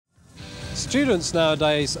Students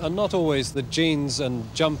nowadays are not always the jeans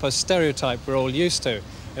and jumper stereotype we're all used to.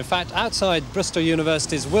 In fact, outside Bristol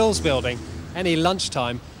University's Wills building, any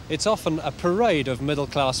lunchtime, it's often a parade of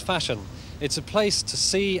middle-class fashion. It's a place to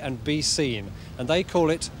see and be seen, and they call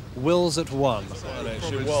it Wills at One.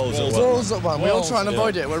 Wills at One. We all try and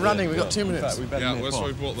avoid it. We're running. We've got 2 minutes. Yeah, that's why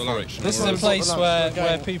we brought the lunch. This is a place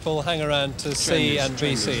where people hang around to see and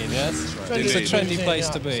be seen, yes? It's a trendy place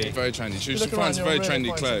to be. Very trendy. She finds very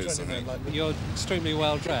trendy clothes, I think. You're extremely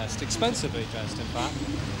well dressed, expensively dressed, in fact.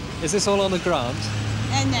 Is this all on a grant?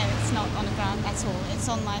 No, it's not on a grant at all. It's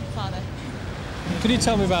on my father. Could you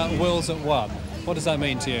tell me about Wills at One? What does that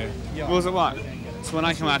mean to you? Wills at One? So when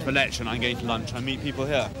I come out of a lecture and I'm going to lunch, I meet people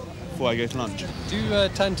here before I go to lunch. Do you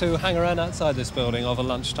tend to hang around outside this building of a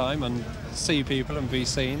lunchtime and see people and be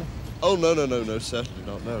seen? Oh, no, certainly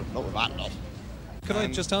not. No, not with that lot. Could I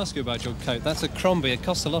just ask you about your coat? That's a Crombie. It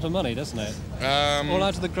costs a lot of money, doesn't it? All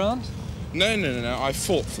out of the grant? No. I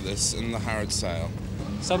fought for this in the Harrod sale.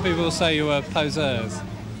 Some people say you were poseurs.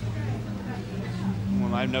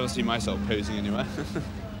 Well, I've never seen myself posing anywhere.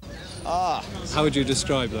 How would you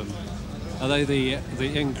describe them? Are they the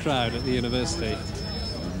in crowd at the university?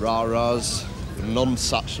 Rah-rahs,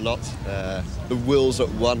 non-such lot, the Wills at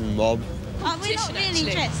One mob. We're not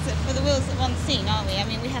really dressed for the Wills at One scene, are we? I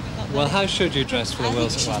mean, we haven't got... Well, how should you dress for the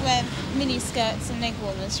Wills at One? I think we should wear mini skirts and leg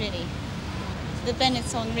warmers, really. The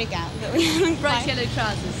Benetton rig out that we haven't bright yellow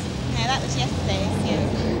trousers. No, that was yesterday's,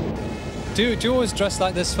 yeah. Do you always dress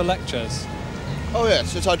like this for lectures? Oh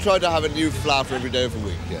yes, I try to have a new flower for every day of the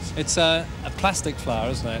week, yes. It's a plastic flower,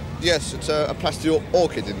 isn't it? Yes, it's a plastic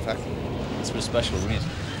orchid, in fact. It's pretty special, isn't it?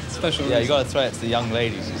 Special. Yeah, you got to throw it to the young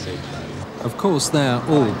ladies, you see. Of course, they're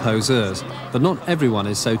all poseurs, but not everyone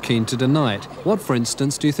is so keen to deny it. What, for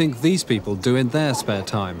instance, do you think these people do in their spare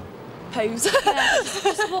time? Pose.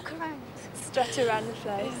 Just walk around. Strut around the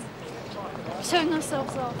place. Showing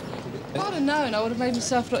ourselves off. I'd have known, I would have made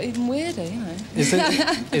myself look even weirder, you know.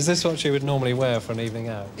 Is this what you would normally wear for an evening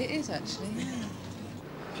out? It is, actually, yeah.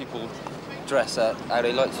 People dress up how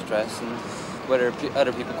they like to dress, and whether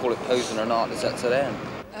other people call it posing or not, it's up to them.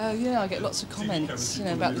 Oh, yeah, I get lots of comments, you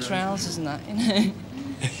know, about the trousers and that, you know.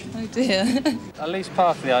 Oh, dear. At least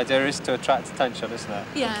part of the idea is to attract attention, isn't it?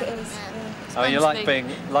 Yeah, it is. I mean, you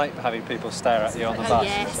like having people stare at you on the bus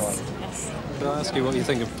and so on. Yes. Can I ask you what you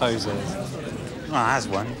think of posers? Well, as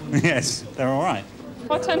one, yes, they're all right.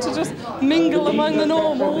 I tend to just mingle among the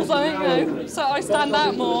normals, I don't know, so I stand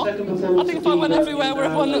out more. I think if I went everywhere where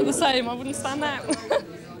everyone looked the same, I wouldn't stand out.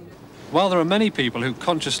 While there are many people who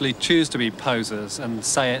consciously choose to be posers and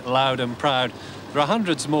say it loud and proud, there are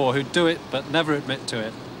hundreds more who do it but never admit to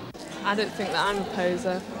it. I don't think that I'm a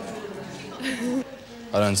poser.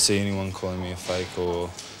 I don't see anyone calling me a fake or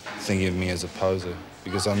thinking of me as a poser,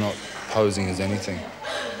 because I'm not posing as anything,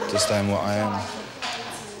 just I am what I am.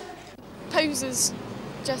 Posers,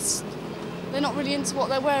 they're not really into what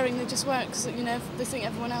they're wearing, they just wear it because, you know, they think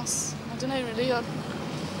everyone else. I don't know, really.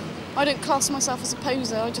 I don't class myself as a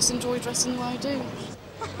poser, I just enjoy dressing the way I do.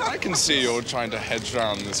 I can see you're trying to hedge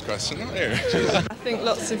around this question, aren't you? I think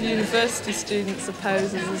lots of university students are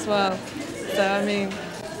posers as well. So, I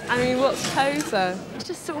mean, what's poser?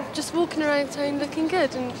 Just sort of just walking around town looking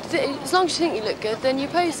good, and as long as you think you look good, then you're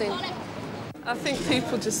posing. I think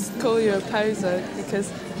people just call you a poser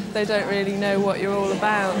because they don't really know what you're all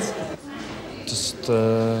about. Just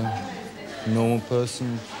a normal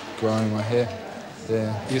person growing my hair,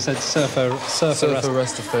 yeah. You said surfer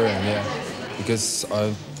Rastafarian, yeah. Because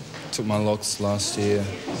I took my locks last year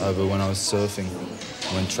over when I was surfing.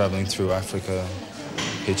 I went travelling through Africa,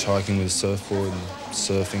 hitchhiking with a surfboard and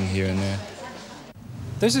surfing here and there.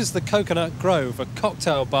 This is the Coconut Grove, a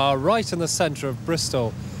cocktail bar right in the centre of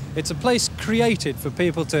Bristol. It's a place created for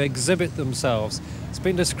people to exhibit themselves. It's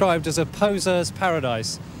been described as a poser's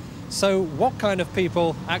paradise. So what kind of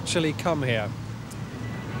people actually come here?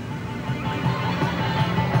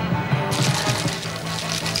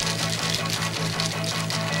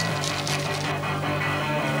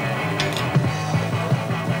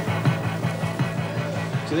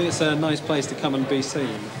 Do you think it's a nice place to come and be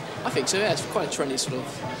seen? I think so, yeah. It's quite a trendy sort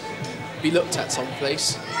of be looked at sort of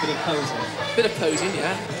place. Bit of posing. Bit of posing,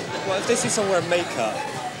 yeah. Well, if they see someone wearing makeup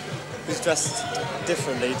who's dressed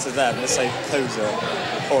differently to them, let's say poser,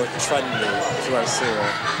 or trendy, if you wear a suit or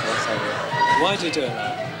whatever. Why do you do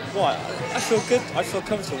that? Why? I feel good. I feel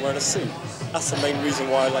comfortable wearing a suit. That's the main reason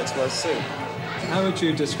why I like to wear a suit. How would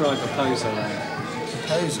you describe a poser then?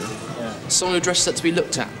 Poser? Yeah. Someone who dresses up to be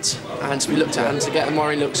looked at, and to get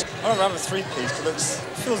admiring looks. I'd rather have a three-piece, because it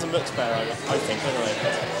feels and looks better, I think, anyway.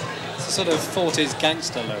 It's a sort of 40s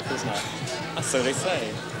gangster look, isn't it? That's what they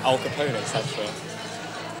say. Al Capone, etc.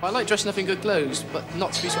 I like dressing up in good clothes, but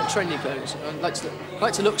not to be sort of trendy clothes. I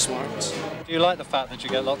like to look smart. Do you like the fact that you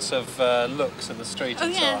get lots of looks in the street Oh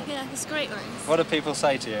and so yeah, on? yeah, it's great ones. What do people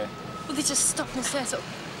say to you? Well, they just stop and stare, sort of,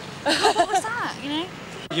 oh, what was that, you know?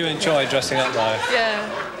 You enjoy dressing up though? Yeah,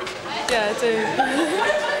 I do.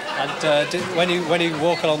 And when you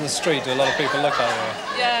walk along the street, do a lot of people look at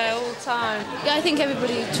you? Yeah, all the time. Yeah, I think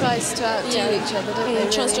everybody tries to outdo each other, don't they?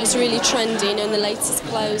 Tries to dress really trendy, you know, in the latest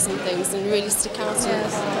clothes and things, and really stick out.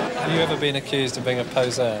 Have you ever been accused of being a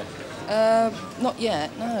poseur? Not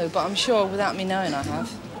yet, no, but I'm sure without me knowing I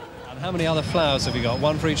have. And how many other flowers have you got?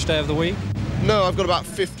 One for each day of the week? No, I've got about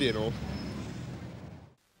 50 in all.